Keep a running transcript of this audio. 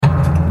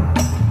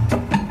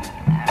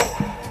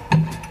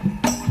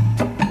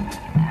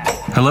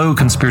Hello,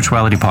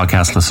 Conspirituality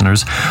Podcast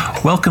listeners.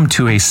 Welcome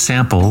to a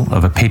sample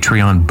of a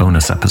Patreon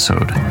bonus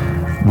episode.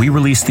 We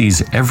release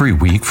these every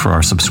week for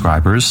our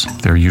subscribers.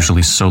 They're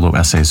usually solo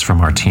essays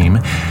from our team.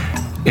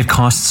 It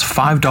costs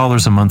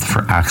 $5 a month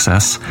for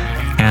access,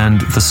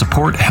 and the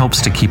support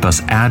helps to keep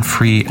us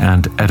ad-free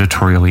and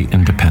editorially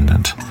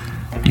independent.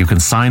 You can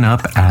sign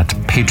up at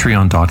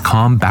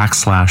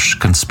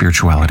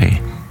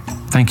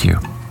patreon.com/conspirituality. Thank you.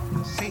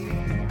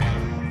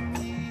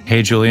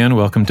 Hey, Julian,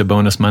 welcome to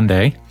Bonus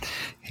Monday.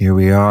 Here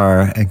we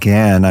are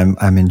again.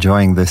 I'm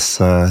enjoying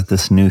this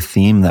new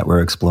theme that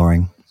we're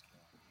exploring.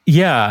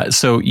 Yeah,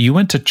 so you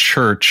went to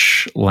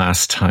church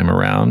last time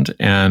around,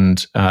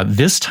 and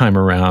this time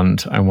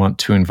around, I want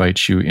to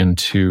invite you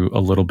into a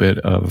little bit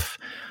of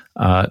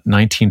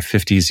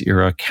 1950s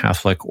era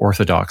Catholic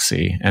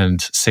orthodoxy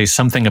and say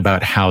something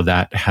about how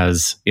that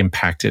has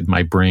impacted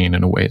my brain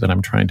in a way that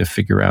I'm trying to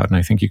figure out. And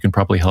I think you can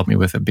probably help me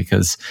with it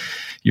because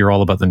you're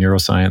all about the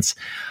neuroscience.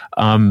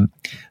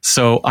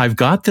 So I've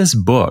got this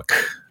book.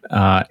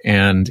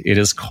 And it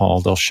is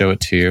called, I'll show it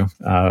to you.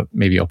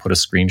 Maybe I'll put a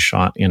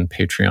screenshot in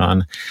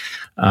Patreon.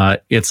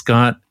 It's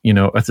got,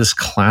 this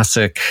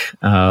classic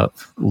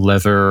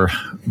leather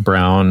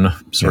brown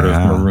sort of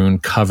maroon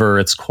cover.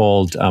 It's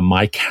called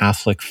My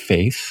Catholic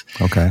Faith.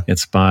 Okay.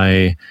 It's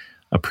by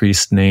a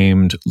priest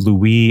named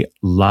Louis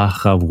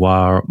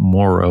Lacravoir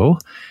Moreau.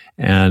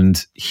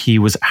 And he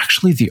was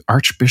actually the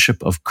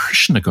Archbishop of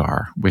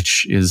Krishnagar,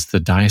 which is the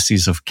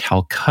Diocese of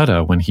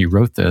Calcutta when he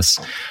wrote this.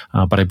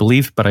 But I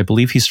believe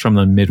he's from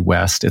the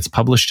Midwest. It's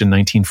published in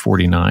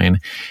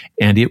 1949,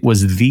 and it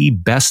was the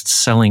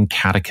best-selling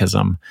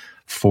catechism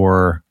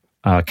for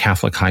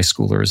Catholic high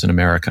schoolers in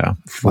America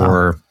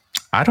for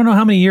I don't know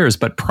how many years,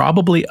 but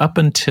probably up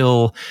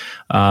until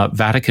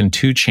Vatican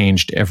II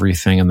changed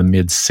everything in the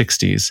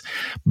mid-'60s.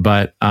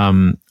 But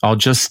I'll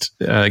just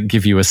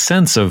give you a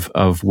sense of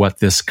what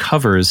this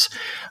covers.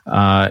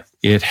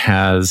 It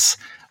has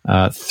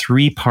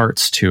 3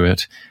 parts to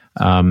it,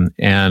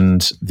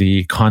 and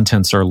the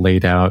contents are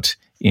laid out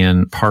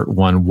in part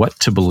 1, what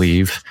to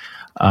believe,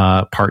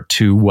 part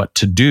 2, what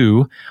to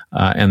do,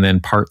 and then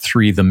part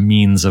 3, the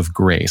means of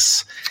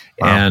grace.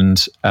 Wow.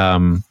 And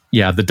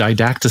the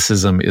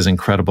didacticism is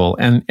incredible.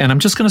 And I'm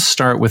just going to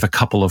start with a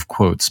couple of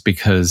quotes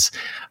because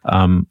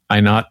I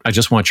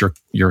just want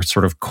your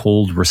sort of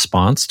cold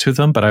response to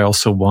them, but I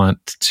also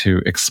want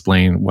to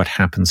explain what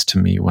happens to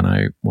me when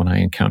I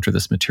encounter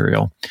this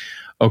material.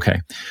 Okay,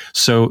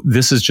 so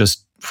this is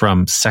just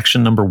from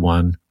section number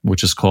 1,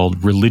 which is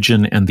called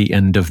Religion and the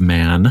End of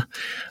Man.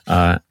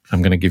 I'm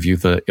going to give you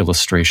the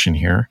illustration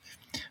here.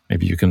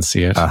 Maybe you can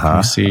see it. Can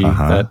you see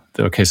that?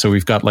 Okay, so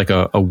we've got like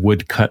a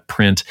woodcut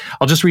print.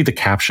 I'll just read the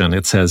caption.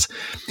 It says,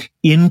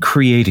 "In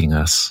creating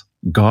us,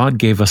 God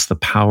gave us the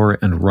power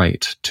and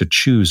right to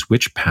choose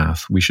which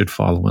path we should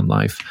follow in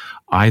life,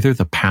 either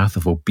the path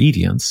of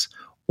obedience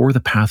or the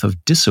path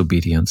of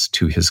disobedience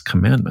to his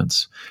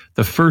commandments.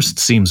 The first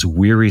seems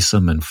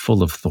wearisome and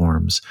full of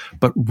thorns,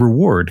 but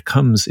reward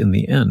comes in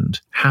the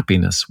end,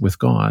 happiness with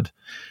God.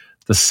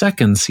 The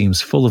second seems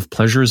full of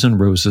pleasures and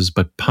roses,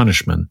 but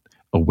punishment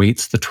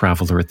awaits the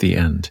traveler at the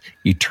end,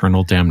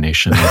 eternal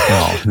damnation in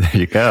hell." There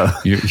you go.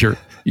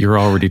 You're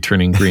already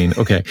turning green.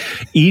 Okay.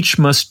 "Each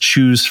must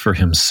choose for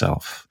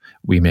himself.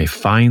 We may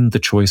find the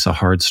choice a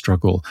hard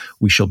struggle.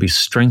 We shall be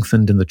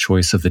strengthened in the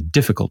choice of the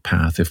difficult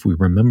path if we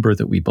remember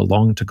that we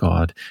belong to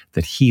God,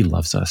 that he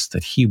loves us,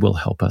 that he will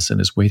help us and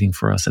is waiting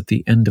for us at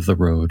the end of the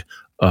road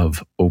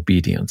of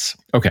obedience."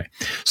 Okay.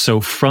 So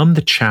from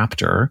the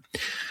chapter,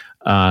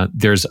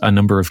 there's a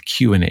number of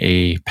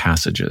Q&A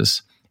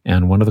passages.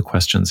 And one of the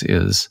questions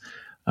is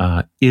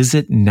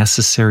it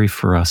necessary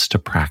for us to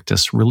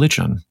practice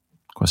religion? ?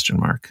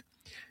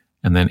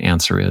 And then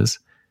answer is,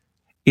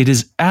 it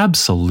is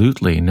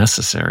absolutely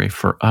necessary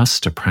for us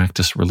to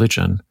practice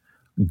religion.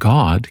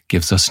 God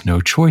gives us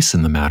no choice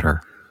in the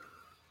matter.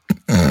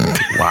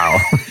 Wow.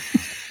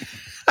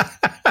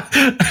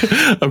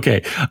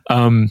 Okay.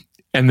 And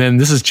then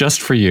this is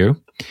just for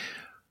you.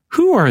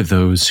 Who are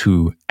those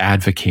who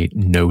advocate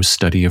no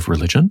study of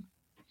religion? ?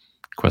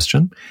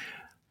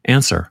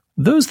 Answer.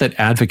 Those that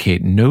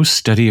advocate no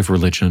study of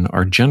religion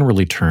are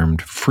generally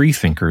termed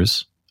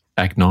freethinkers,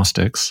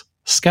 agnostics,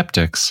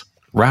 skeptics,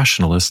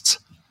 rationalists,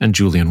 and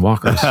Julian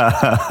Walkers.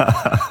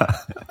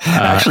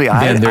 Actually,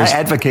 I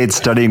advocate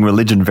studying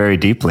religion very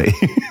deeply.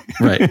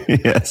 Right.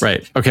 Yes.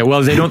 Right. Okay.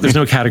 Well, there's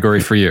no category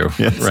for you,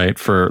 yes. Right?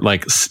 For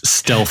like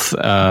stealth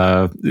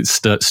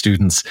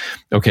students.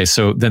 Okay.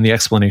 So then the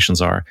explanations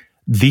are,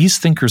 these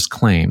thinkers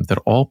claim that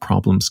all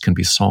problems can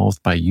be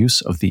solved by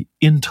use of the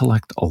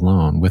intellect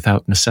alone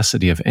without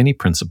necessity of any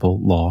principle,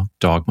 law,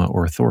 dogma,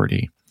 or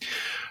authority.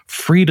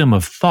 Freedom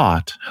of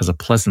thought has a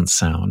pleasant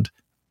sound,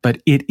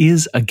 but it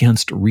is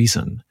against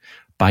reason.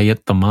 By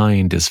it the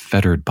mind is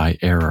fettered by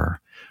error.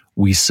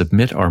 We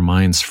submit our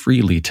minds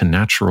freely to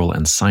natural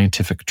and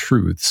scientific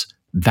truths.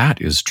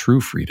 That is true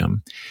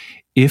freedom.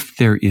 If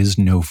there is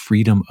no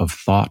freedom of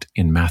thought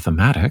in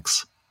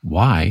mathematics,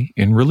 why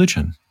in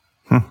religion?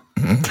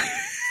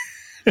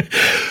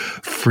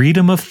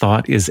 Freedom of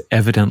thought is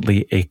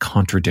evidently a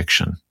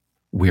contradiction.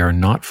 we are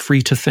not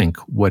free to think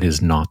what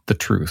is not the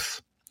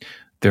truth.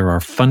 There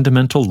are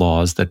fundamental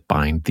laws that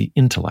bind the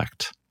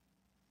intellect.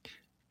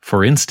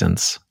 For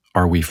instance,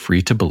 are we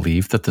free to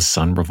believe that the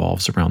sun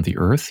revolves around the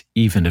earth,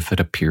 even if it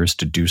appears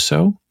to do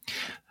so?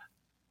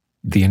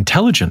 The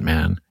intelligent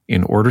man,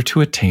 in order to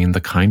attain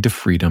the kind of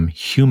freedom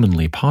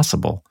humanly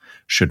possible,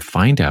 should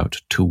find out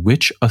to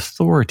which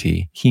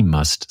authority he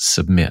must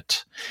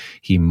submit.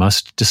 He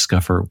must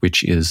discover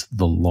which is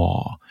the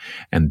law.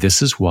 And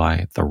this is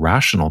why the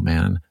rational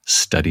man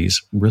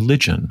studies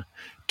religion,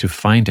 to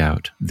find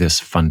out this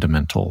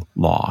fundamental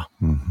law.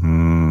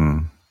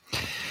 Mm-hmm.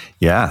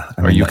 Yeah.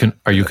 Are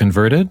you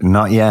converted?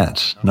 Not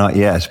yet,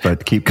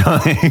 but keep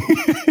going.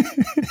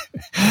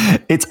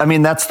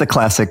 That's the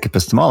classic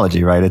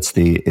epistemology, right? It's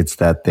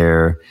that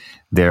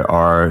there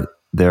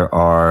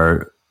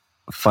are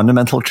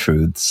fundamental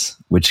truths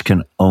which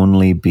can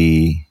only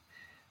be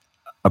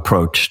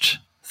approached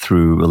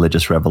through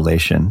religious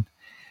revelation,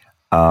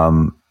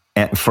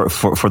 and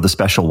for the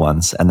special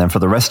ones, and then for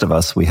the rest of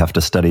us, we have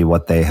to study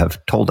what they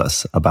have told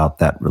us about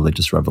that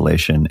religious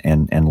revelation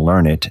and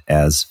learn it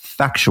as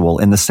factual.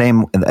 In the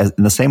same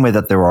way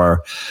that there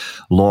are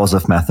laws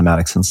of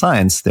mathematics and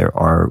science, there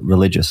are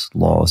religious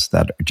laws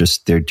that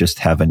just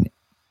have an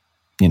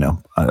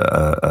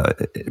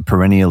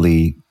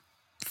perennially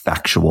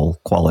factual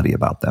quality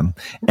about them,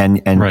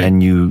 and right.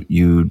 And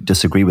you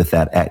disagree with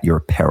that at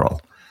your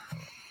peril,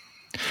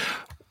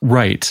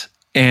 right?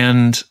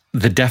 And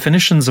the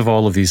definitions of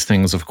all of these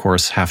things, of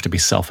course, have to be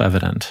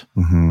self-evident,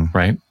 mm-hmm.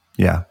 right?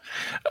 Yeah,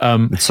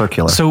 it's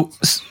circular. So,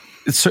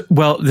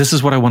 well, this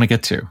is what I want to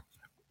get to,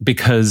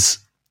 because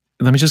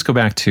let me just go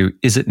back to: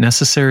 is it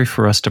necessary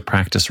for us to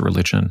practice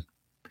religion?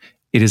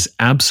 It is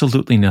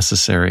absolutely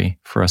necessary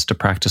for us to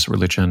practice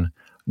religion.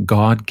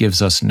 God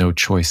gives us no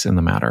choice in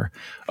the matter.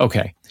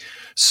 Okay,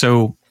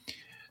 so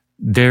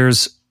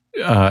there's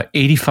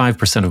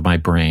 85% of my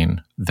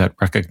brain that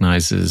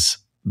recognizes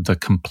the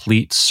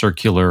complete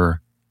circular,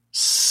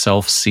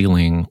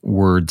 self-sealing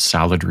word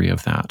saladry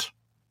of that.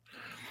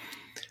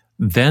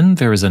 Then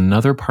there is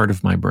another part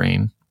of my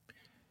brain.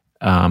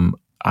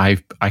 I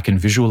can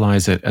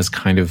visualize it as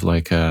kind of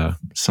like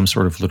some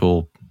sort of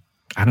little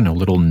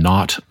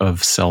knot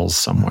of cells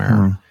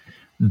somewhere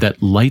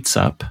that lights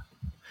up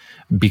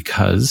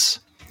because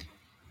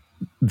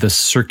the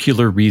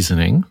circular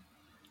reasoning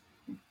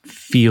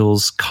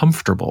feels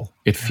comfortable.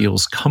 It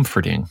feels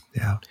comforting.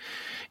 Yeah.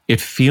 It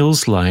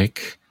feels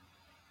like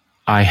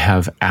I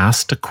have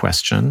asked a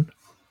question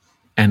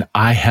and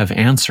I have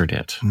answered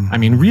it. Mm-hmm. I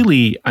mean,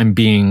 really, I'm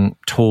being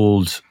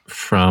told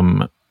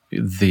from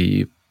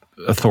the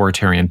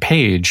authoritarian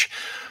page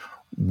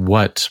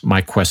what my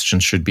question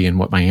should be and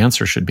what my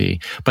answer should be.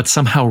 But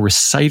somehow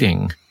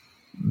reciting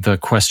the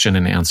question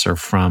and answer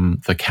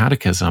from the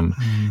catechism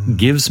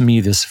gives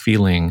me this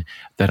feeling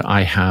that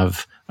I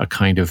have a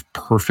kind of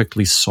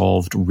perfectly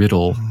solved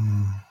riddle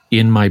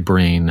in my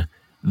brain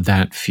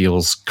that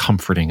feels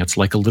comforting. It's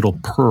like a little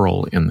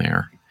pearl in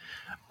there.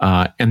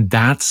 And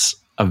that's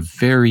a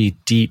very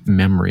deep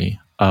memory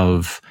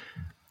of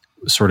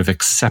sort of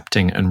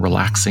accepting and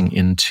relaxing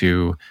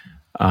into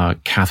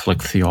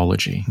Catholic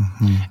theology.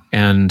 Mm-hmm.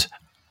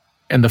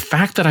 And the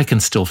fact that I can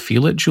still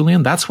feel it,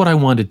 Julian, that's what I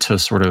wanted to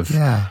sort of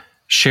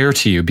share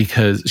with you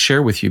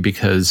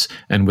because,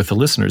 and with the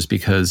listeners,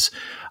 because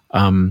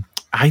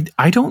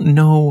I don't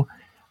know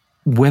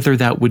whether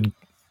that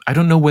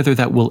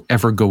will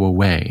ever go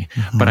away.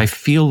 Mm-hmm. But I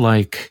feel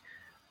like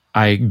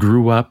I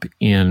grew up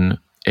in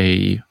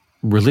a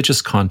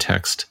religious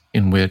context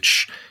in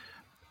which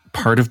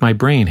part of my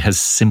brain has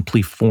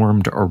simply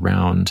formed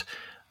around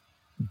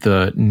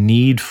the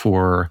need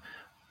for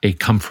a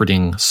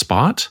comforting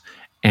spot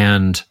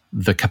and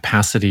the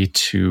capacity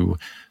to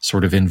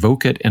sort of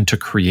invoke it and to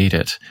create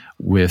it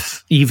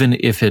with, even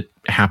if it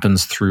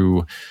happens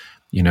through,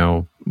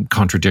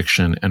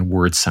 contradiction and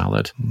word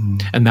salad.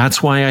 And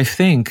that's why I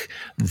think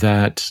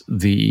that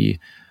the,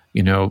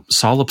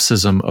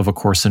 solipsism of A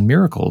Course in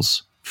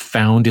Miracles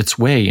found its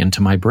way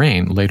into my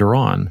brain later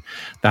on.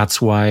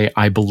 That's why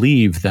I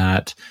believe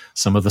that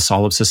some of the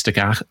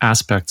solipsistic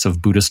aspects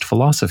of Buddhist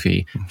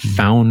philosophy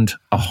found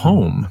a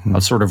home,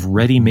 a sort of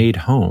ready-made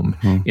home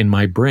in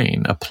my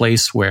brain, a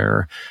place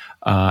where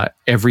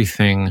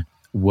everything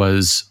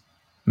was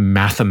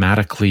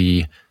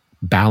mathematically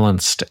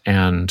balanced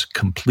and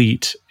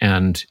complete,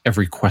 and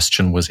every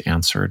question was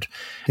answered.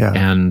 Yeah.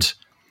 And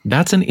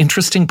that's an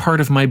interesting part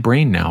of my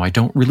brain now. I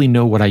don't really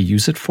know what I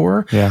use it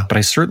for, but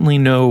I certainly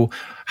know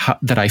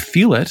that I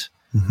feel it,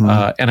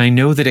 and I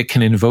know that it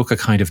can invoke a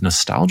kind of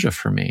nostalgia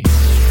for me.